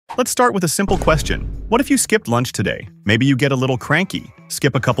Let's start with a simple question. What if you skipped lunch today? Maybe you get a little cranky.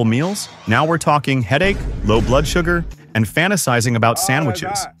 Skip a couple meals? Now we're talking headache, low blood sugar, and fantasizing about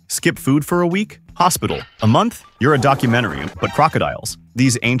sandwiches. Skip food for a week? Hospital. A month? You're a documentary, but crocodiles.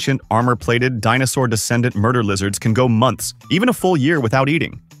 These ancient, armor-plated, dinosaur-descendant murder lizards can go months, even a full year without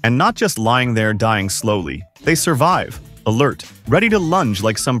eating. And not just lying there dying slowly. They survive. Alert, ready to lunge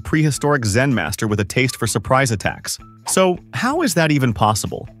like some prehistoric Zen master with a taste for surprise attacks. So, how is that even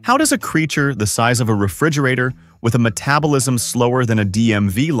possible? How does a creature the size of a refrigerator, with a metabolism slower than a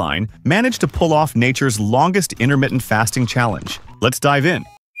DMV line, manage to pull off nature's longest intermittent fasting challenge? Let's dive in.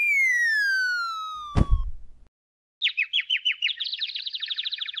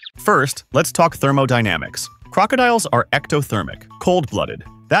 First, let's talk thermodynamics. Crocodiles are ectothermic, cold-blooded.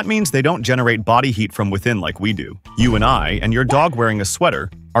 That means they don't generate body heat from within like we do. You and I, and your dog wearing a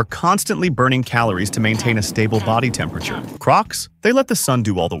sweater, are constantly burning calories to maintain a stable body temperature. Crocs? They let the sun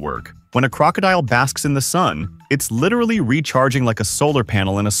do all the work. When a crocodile basks in the sun, it's literally recharging like a solar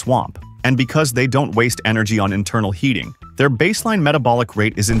panel in a swamp. And because they don't waste energy on internal heating, their baseline metabolic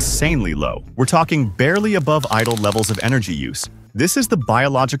rate is insanely low. We're talking barely above idle levels of energy use. This is the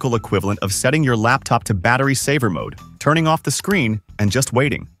biological equivalent of setting your laptop to battery saver mode, turning off the screen, and just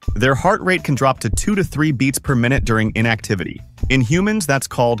waiting. Their heart rate can drop to 2 to 3 beats per minute during inactivity. In humans, that's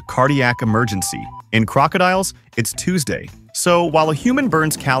called cardiac emergency. In crocodiles, it's Tuesday. So while a human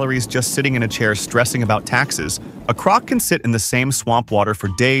burns calories just sitting in a chair stressing about taxes, a croc can sit in the same swamp water for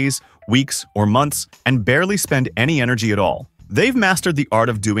days, weeks, or months and barely spend any energy at all. They've mastered the art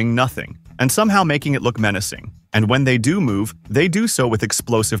of doing nothing, and somehow making it look menacing. And when they do move, they do so with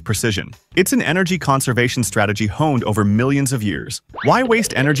explosive precision. It's an energy conservation strategy honed over millions of years. Why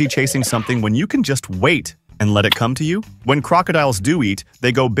waste energy chasing something when you can just wait and let it come to you? When crocodiles do eat,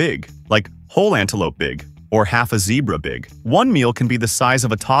 they go big, like whole antelope big, or half a zebra big. One meal can be the size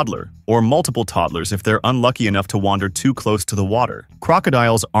of a toddler, or multiple toddlers if they're unlucky enough to wander too close to the water.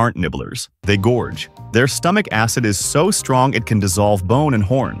 Crocodiles aren't nibblers. They gorge. Their stomach acid is so strong it can dissolve bone and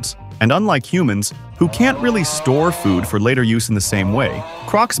horns. And unlike humans, who can't really store food for later use in the same way,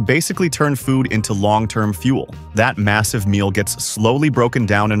 crocs basically turn food into long-term fuel. That massive meal gets slowly broken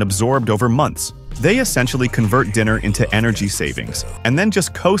down and absorbed over months. They essentially convert dinner into energy savings, and then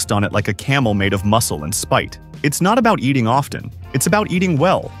just coast on it like a camel made of muscle and spite. It's not about eating often. It's about eating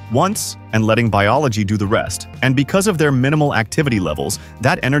well, once, and letting biology do the rest. And because of their minimal activity levels,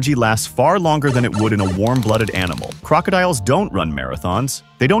 that energy lasts far longer than it would in a warm-blooded animal. Crocodiles don't run marathons.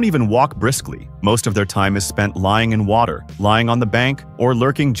 They don't even walk briskly. Most of their time is spent lying in water, lying on the bank, or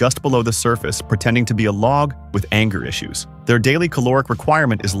lurking just below the surface, pretending to be a log with anger issues. Their daily caloric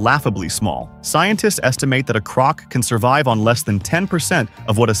requirement is laughably small. Scientists estimate that a croc can survive on less than 10%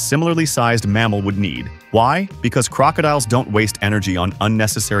 of what a similarly sized mammal would need. Why? Because crocodiles don't waste energy on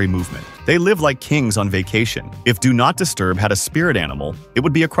unnecessary movement. They live like kings on vacation. If Do Not Disturb had a spirit animal, it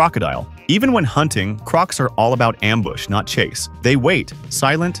would be a crocodile. Even when hunting, crocs are all about ambush, not chase. They wait,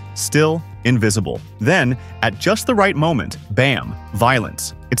 silent, still, invisible. Then, at just the right moment, bam,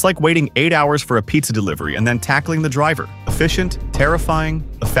 violence. It's like waiting 8 hours for a pizza delivery and then tackling the driver. Efficient, terrifying,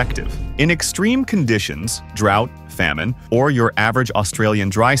 effective. In extreme conditions, drought, famine, or your average Australian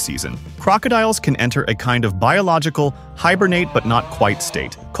dry season, crocodiles can enter a kind of biological, hibernate but not quite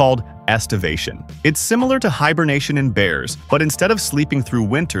state, called estivation. It's similar to hibernation in bears, but instead of sleeping through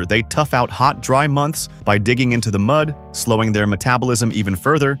winter, they tough out hot, dry months by digging into the mud, slowing their metabolism even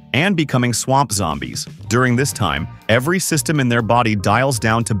further, and becoming swamp zombies. During this time, every system in their body dials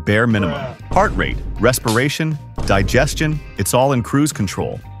down to bare minimum. Heart rate, respiration, digestion, it's all in cruise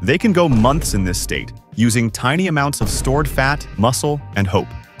control. They can go months in this state, using tiny amounts of stored fat, muscle, and hope.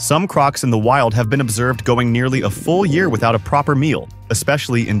 Some crocs in the wild have been observed going nearly a full year without a proper meal,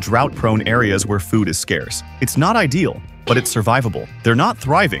 especially in drought-prone areas where food is scarce. It's not ideal, but it's survivable. They're not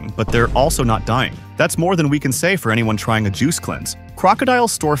thriving, but they're also not dying. That's more than we can say for anyone trying a juice cleanse.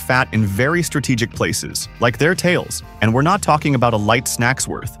 Crocodiles store fat in very strategic places, like their tails. And we're not talking about a light snack's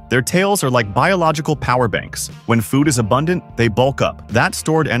worth. Their tails are like biological power banks. When food is abundant, they bulk up. That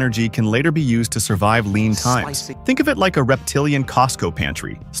stored energy can later be used to survive lean times. Think of it like a reptilian Costco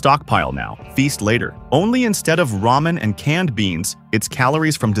pantry. Stockpile now, feast later. Only instead of ramen and canned beans, it's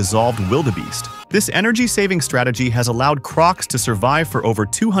calories from dissolved wildebeest. This energy-saving strategy has allowed crocs to survive for over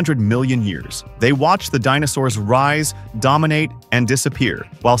 200 million years. They watched the dinosaurs rise, dominate, and disappear,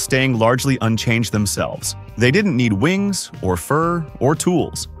 while staying largely unchanged themselves. They didn't need wings, or fur, or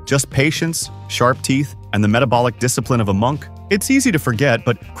tools. Just patience, sharp teeth, and the metabolic discipline of a monk. It's easy to forget,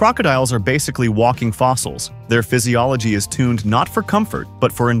 but crocodiles are basically walking fossils. Their physiology is tuned not for comfort,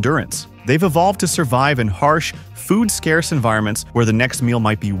 but for endurance. They've evolved to survive in harsh, food-scarce environments where the next meal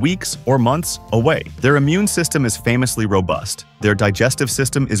might be weeks or months away. Their immune system is famously robust, their digestive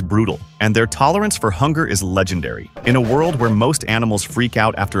system is brutal, and their tolerance for hunger is legendary. In a world where most animals freak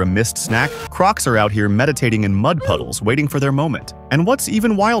out after a missed snack, crocs are out here meditating in mud puddles waiting for their moment. And what's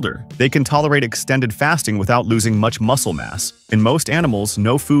even wilder, they can tolerate extended fasting without losing much muscle mass. In most animals,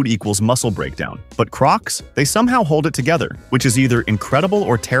 no food equals muscle breakdown. But crocs, they somehow hold it together, which is either incredible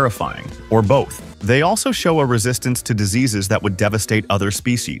or terrifying, or both. They also show a resistance to diseases that would devastate other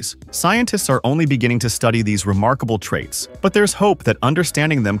species. Scientists are only beginning to study these remarkable traits, but there's hope that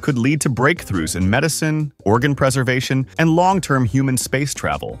understanding them could lead to breakthroughs in medicine, organ preservation, and long-term human space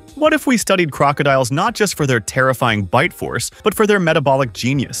travel. What if we studied crocodiles not just for their terrifying bite force, but for their metabolic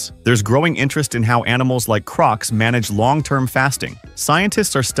genius? There's growing interest in how animals like crocs manage long-term fasting.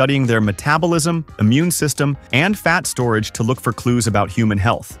 Scientists are studying their metabolism, immune system, and fat storage to look for clues about human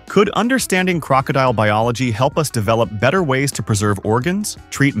health. Could understanding crocodile biology help us develop better ways to preserve organs,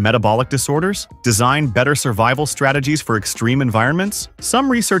 treat metabolic disorders, design better survival strategies for extreme environments?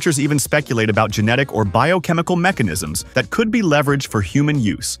 Some researchers even speculate about genetic or biochemical mechanisms that could be leveraged for human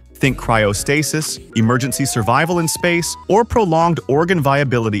use. Think cryostasis, emergency survival in space, or prolonged organ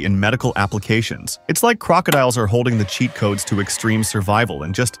viability in medical applications. It's like crocodiles are holding the cheat codes to extreme survival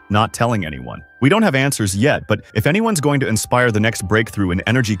and just not telling anyone. We don't have answers yet, but if anyone's going to inspire the next breakthrough in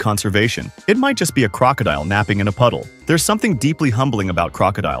energy conservation, it might just be a crocodile napping in a puddle. There's something deeply humbling about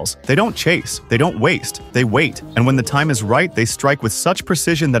crocodiles. They don't chase, they don't waste, they wait, and when the time is right, they strike with such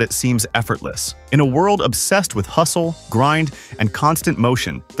precision that it seems effortless. In a world obsessed with hustle, grind, and constant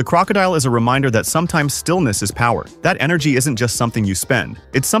motion, the crocodile is a reminder that sometimes stillness is power. That energy isn't just something you spend,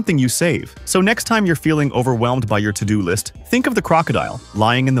 it's something you save. So next time you're feeling overwhelmed by your to-do list, think of the crocodile,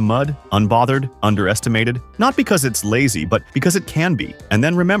 lying in the mud, unbothered, underestimated, not because it's lazy, but because it can be. And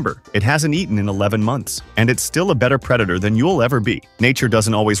then remember, it hasn't eaten in 11 months, and it's still a better predator than you'll ever be. Nature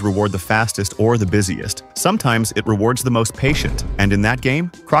doesn't always reward the fastest or the busiest. Sometimes it rewards the most patient, and in that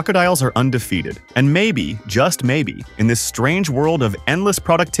game, crocodiles are undefeated. And maybe, just maybe, in this strange world of endless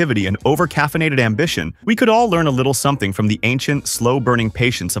productivity and over-caffeinated ambition, we could all learn a little something from the ancient, slow-burning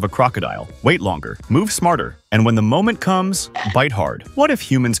patience of a crocodile. Wait longer, move smarter, and when the moment comes, bite hard. What if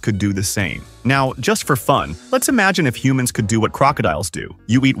humans could do the same? Now, just for fun, let's imagine if humans could do what crocodiles do.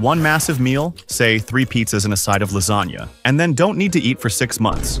 You eat one massive meal, say 3 pizzas and a side of lasagna, and then don't need to eat for 6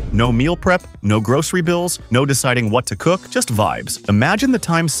 months. No meal prep, no grocery bills, no deciding what to cook, just vibes. Imagine the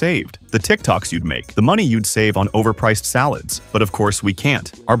time saved, the TikToks you'd make, the money you'd save on overpriced salads. But of course, we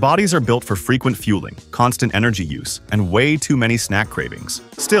can't. Our bodies are built for frequent fueling, constant energy use, and way too many snack cravings.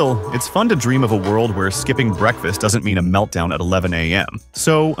 Still, it's fun to dream of a world where skipping breakfast doesn't mean a meltdown at 11 a.m.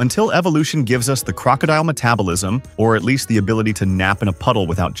 So, until evolution gives us the crocodile metabolism, or at least the ability to nap in a puddle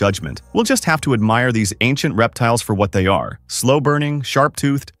without judgment, we'll just have to admire these ancient reptiles for what they are: slow-burning,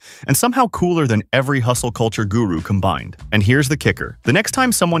 sharp-toothed, and somehow cooler than every hustle culture guru combined. And here's the kicker. The next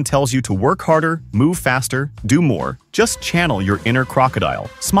time someone tells you to work harder, move faster, do more, just channel your inner crocodile.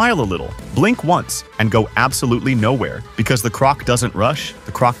 Smile a little, blink once, and go absolutely nowhere. Because the croc doesn't rush,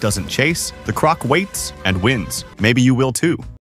 the croc doesn't chase, the croc waits and wins. Maybe you will too.